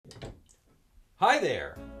Hi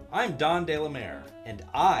there, I'm Don DeLaMere, and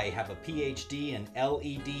I have a PhD in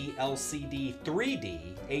LED, LCD,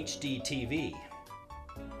 3D, HD TV.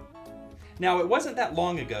 Now, it wasn't that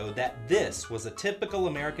long ago that this was a typical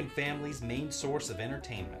American family's main source of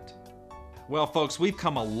entertainment. Well, folks, we've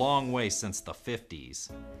come a long way since the 50s,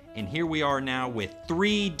 and here we are now with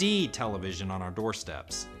 3D television on our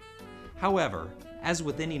doorsteps. However, as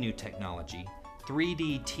with any new technology,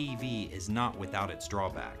 3D TV is not without its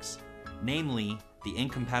drawbacks. Namely, the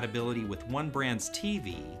incompatibility with one brand's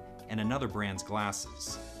TV and another brand's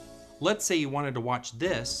glasses. Let's say you wanted to watch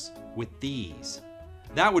this with these.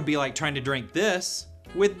 That would be like trying to drink this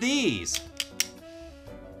with these.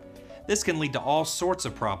 This can lead to all sorts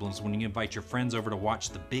of problems when you invite your friends over to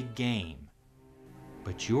watch the big game.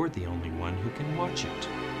 But you're the only one who can watch it.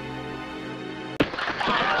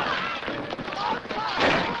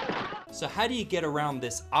 So how do you get around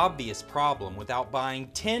this obvious problem without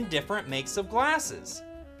buying 10 different makes of glasses?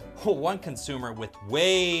 Well, one consumer with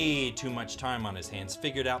way too much time on his hands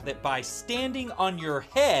figured out that by standing on your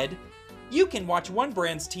head, you can watch one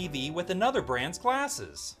brand's TV with another brand's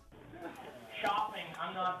glasses. Shopping,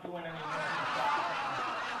 I'm not doing any shopping.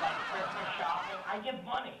 Like Christmas shopping, I give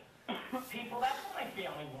money. People, that's what my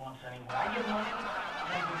family wants anyway. I give money,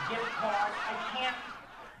 and I give gift cards.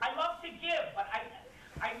 I love to give, but I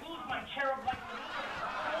lose my cherub-like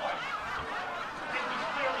joy. And we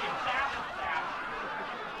clearly established that.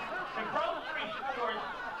 The grocery stores,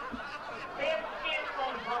 they have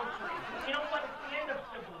standalone groceries. You know what? It's the end of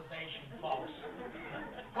civilization, folks.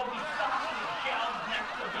 We'll be stocking the shelves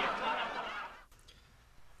next to the equipment.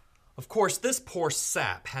 Of course, this poor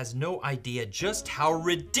sap has no idea just how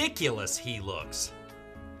ridiculous he looks.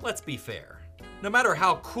 Let's be fair. No matter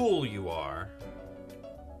how cool you are,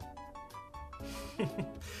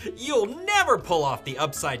 you'll never pull off the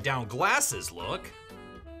upside-down glasses look.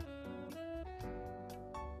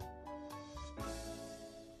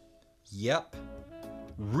 Yep.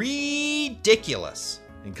 Ridiculous.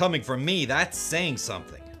 And coming from me, that's saying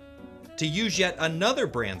something. To use yet another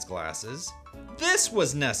brand's glasses, this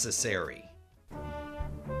was necessary.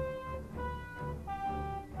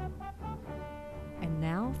 And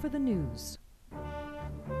now for the news.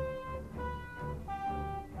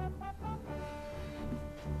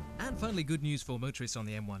 And finally, good news for motorists on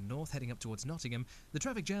the M1 North heading up towards Nottingham. The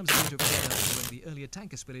traffic jams are going to appear following the earlier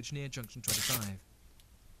tanker spillage near Junction 25.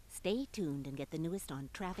 Stay tuned and get the newest on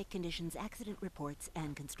traffic conditions, accident reports,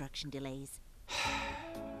 and construction delays.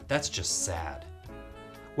 That's just sad.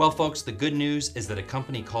 Well, folks, the good news is that a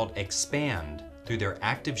company called XPAND, through their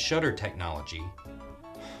active shutter technology,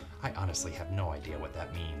 I honestly have no idea what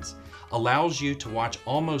that means, allows you to watch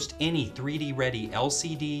almost any 3D-ready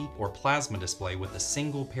LCD or plasma display with a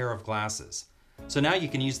single pair of glasses. So now you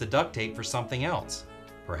can use the duct tape for something else.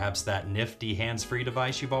 Perhaps that nifty hands-free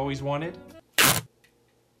device you've always wanted?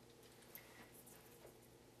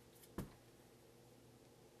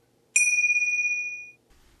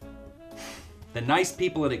 The nice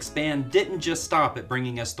people at XPAND didn't just stop at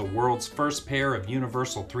bringing us the world's first pair of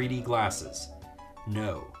universal 3D glasses.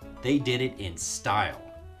 No, they did it in style.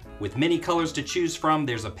 With many colors to choose from,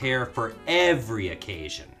 there's a pair for every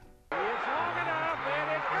occasion. It's long enough, let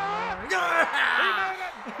it go!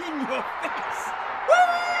 In your face!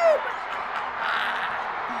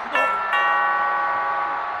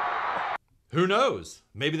 Who knows?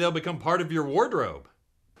 Maybe they'll become part of your wardrobe.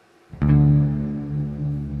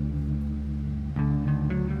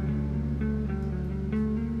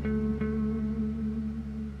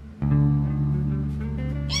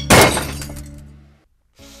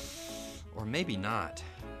 Or maybe not.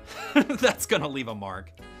 That's gonna leave a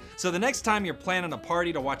mark. So the next time you're planning a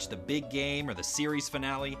party to watch the big game or the series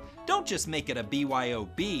finale, don't just make it a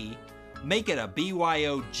BYOB, make it a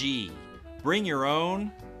BYOG. Bring your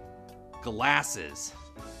own glasses.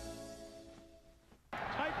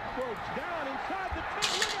 Tight ropes down inside the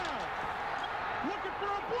 10. Look out! Looking for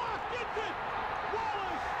a block. Gets it!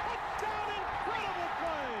 Wallace! Touchdown! Incredible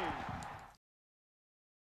play!